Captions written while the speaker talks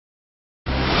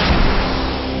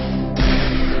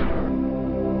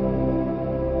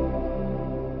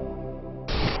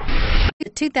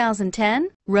2010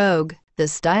 Rogue. The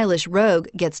stylish Rogue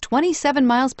gets 27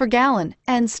 miles per gallon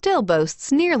and still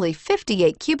boasts nearly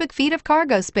 58 cubic feet of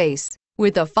cargo space.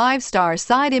 With a 5-star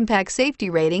side impact safety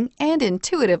rating and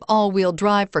intuitive all-wheel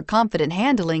drive for confident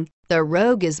handling, the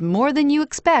Rogue is more than you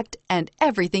expect and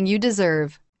everything you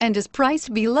deserve, and is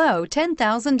priced below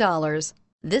 $10,000.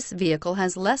 This vehicle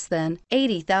has less than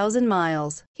 80,000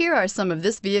 miles. Here are some of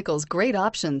this vehicle's great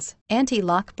options: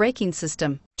 anti-lock braking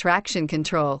system, traction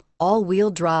control, all-wheel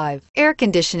drive, air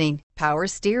conditioning, power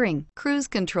steering, cruise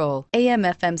control,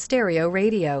 AM/FM stereo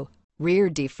radio, rear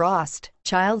defrost,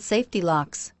 child safety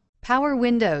locks, power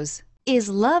windows. Is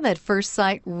love at first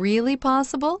sight really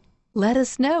possible? Let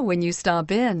us know when you stop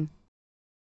in.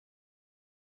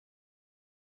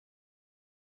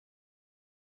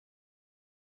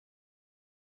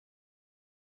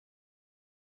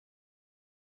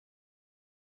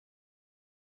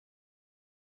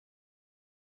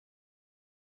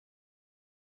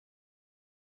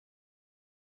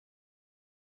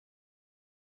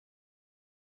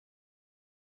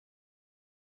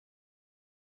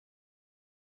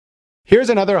 Here's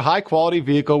another high-quality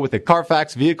vehicle with a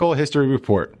Carfax Vehicle History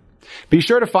Report. Be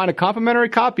sure to find a complimentary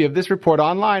copy of this report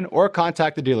online or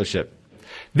contact the dealership.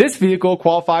 This vehicle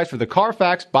qualifies for the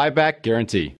Carfax Buyback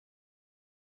Guarantee.